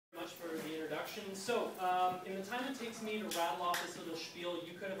introduction. So, in the time it takes me to rattle off this little spiel,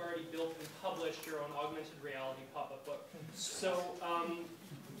 you could have already built and published your own augmented reality pop-up book. So,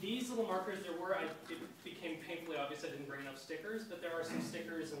 these little markers, it became painfully obvious I didn't bring enough stickers, but there are some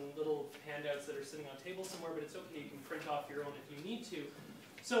stickers and little handouts that are sitting on a table somewhere, but it's okay, you can print off your own if you need to.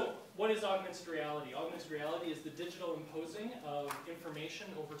 So, what is augmented reality? Augmented reality is the digital imposing of information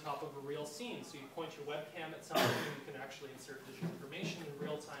over top of a real scene. So you point your webcam at something and you can actually insert digital information in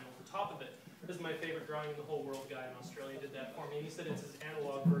real time over top of it. This is my favorite drawing in the whole world. Guy in Australia did that for me. He said it's his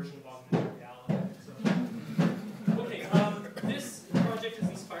analog version of augmented reality. So, okay, this project is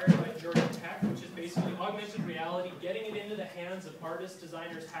inspired by Georgia Tech, which is basically augmented reality, getting it into the hands of artists,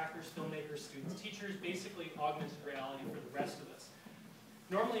 designers, hackers, filmmakers, students, teachers, basically augmented reality for the rest of us.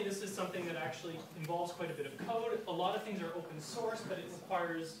 Normally this is something that actually involves quite a bit of code. A lot of things are open source, but it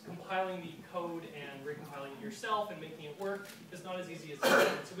requires compiling the code and recompiling it yourself and making it work. It's not as easy as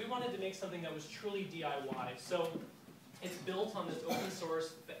that. So we wanted to make something that was truly DIY. So it's built on this open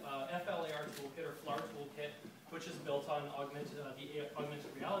source FLAR toolkit or FLAR toolkit, which is built on the augmented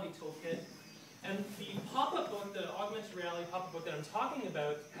reality toolkit. And the pop-up book, the augmented reality pop-up book that I'm talking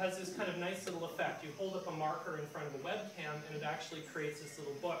about, has this kind of nice little effect. You hold up a marker in front of a webcam, and it actually creates this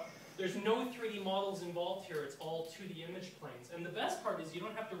little book. There's no 3D models involved here. It's all 2D image planes. And the best part is you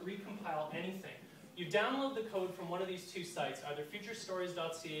don't have to recompile anything. You download the code from one of these two sites, either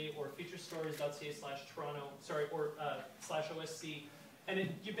futurestories.ca or futurestories.ca/Toronto, /OSC. And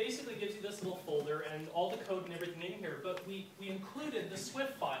it basically gives you this little folder and all the code and everything in here, but we included the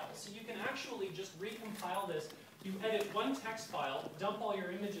SWF file, so you can actually just recompile this. You edit one text file, dump all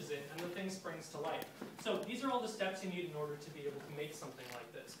your images in, and the thing springs to life. So these are all the steps you need in order to be able to make something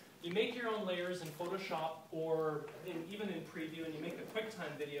like this. You make your own layers in Photoshop or even in Preview, and you make a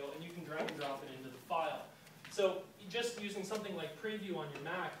QuickTime video, and you can drag and drop it into the file. So just using something like Preview on your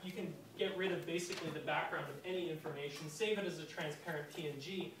Mac, you can get rid of basically the background of any information, save it as a transparent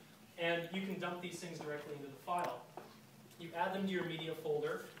PNG, and you can dump these things directly into the file. You add them to your media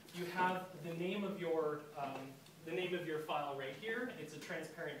folder. You have the name of your file right here. It's a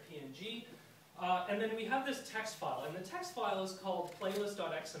transparent PNG. And then we have this text file, and the text file is called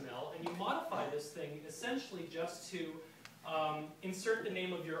playlist.xml, and you modify this thing essentially just to insert the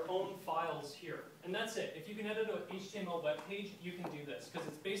name of your own files here. And that's it. If you can edit an HTML web page, you can do this, because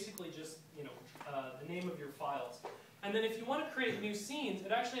it's basically just the name of your files. And then if you want to create new scenes,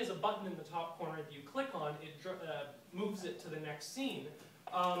 it actually has a button in the top corner that you click on. It moves it to the next scene.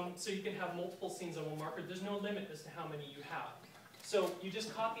 So you can have multiple scenes on one marker. There's no limit as to how many you have. So you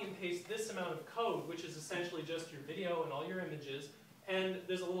just copy and paste this amount of code, which is essentially just your video and all your images. And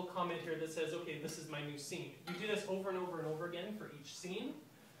there's a little comment here that says, okay, this is my new scene. You do this over and over and over again for each scene.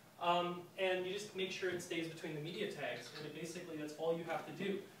 And you just make sure it stays between the media tags. And basically, that's all you have to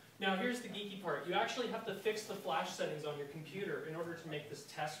do. Now, here's the geeky part. You actually have to fix the flash settings on your computer in order to make this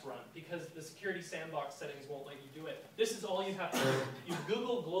test run, because the security sandbox settings won't let you do it. This is all you have to do. You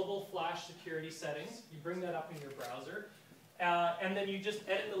Google global flash security settings. You bring that up in your browser. And then you just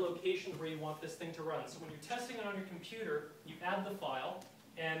edit the location where you want this thing to run. So when you're testing it on your computer, you add the file,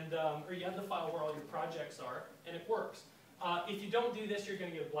 and or you add the file where all your projects are, and it works. If you don't do this, you're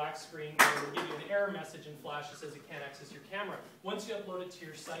going to get a black screen, and it'll give you an error message in Flash that says you can't access your camera. Once you upload it to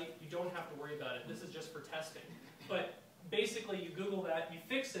your site, you don't have to worry about it. This is just for testing. But basically, you Google that, you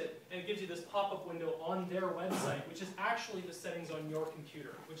fix it, and it gives you this pop-up window on their website, which is actually the settings on your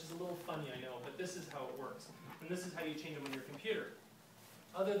computer, which is a little funny, I know, but this is how it works. And this is how you change them on your computer.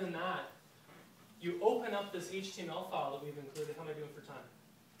 Other than that, you open up this HTML file that we've included. How am I doing for time?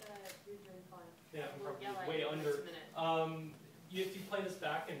 You're doing fine. Yeah, I'm probably way under. If you play this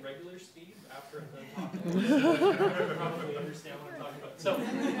back in regular speed after I'm done talking, you probably understand what I'm talking about. So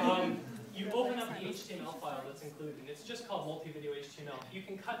you open up the HTML file that's included. It's just called multi-video HTML. You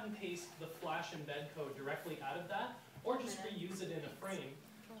can cut and paste the Flash embed code directly out of that, or just reuse it in a frame.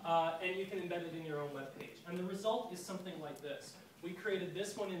 And you can embed it in your own web page. And the result is something like this. We created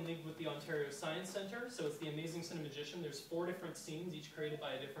this one in league with the Ontario Science Centre, so it's the Amazing Cinemagician. There's 4 different scenes, each created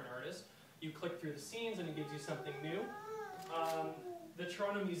by a different artist. You click through the scenes and it gives you something new. The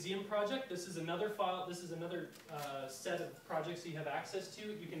Toronto Museum Project, this is another file, this is another set of projects you have access to.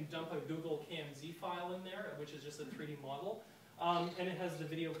 You can dump a Google KMZ file in there, which is just a 3D model. And it has the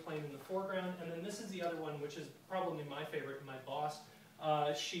video playing in the foreground. And then this is the other one, which is probably my favorite, my boss.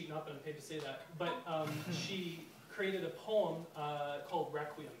 She, not that I'm paid to say that, but she created a poem called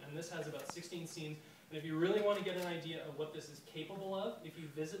Requiem, and this has about 16 scenes. And if you really want to get an idea of what this is capable of, if you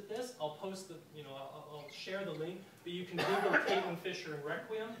visit this, I'll post the, I'll share the link, but you can Google Caitlin Fisher and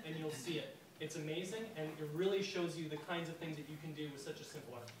Requiem, and you'll see it. It's amazing, and it really shows you the kinds of things that you can do with such a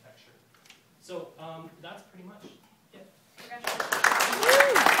simple architecture. So that's pretty